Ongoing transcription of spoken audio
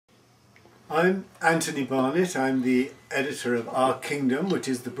I'm Anthony Barnett. I'm the editor of Our Kingdom, which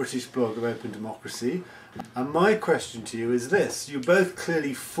is the British blog of open democracy. And my question to you is this. You're both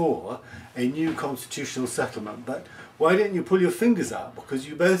clearly for a new constitutional settlement, but why don't you pull your fingers out? Because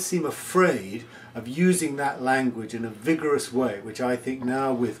you both seem afraid of using that language in a vigorous way, which I think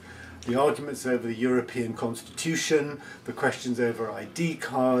now, with the arguments over the European Constitution, the questions over ID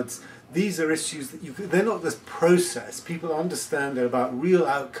cards, these are issues that they're not just process. People understand they're about real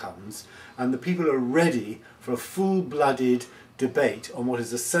outcomes, and the people are ready for a full-blooded debate on what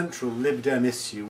is a central Lib Dem issue.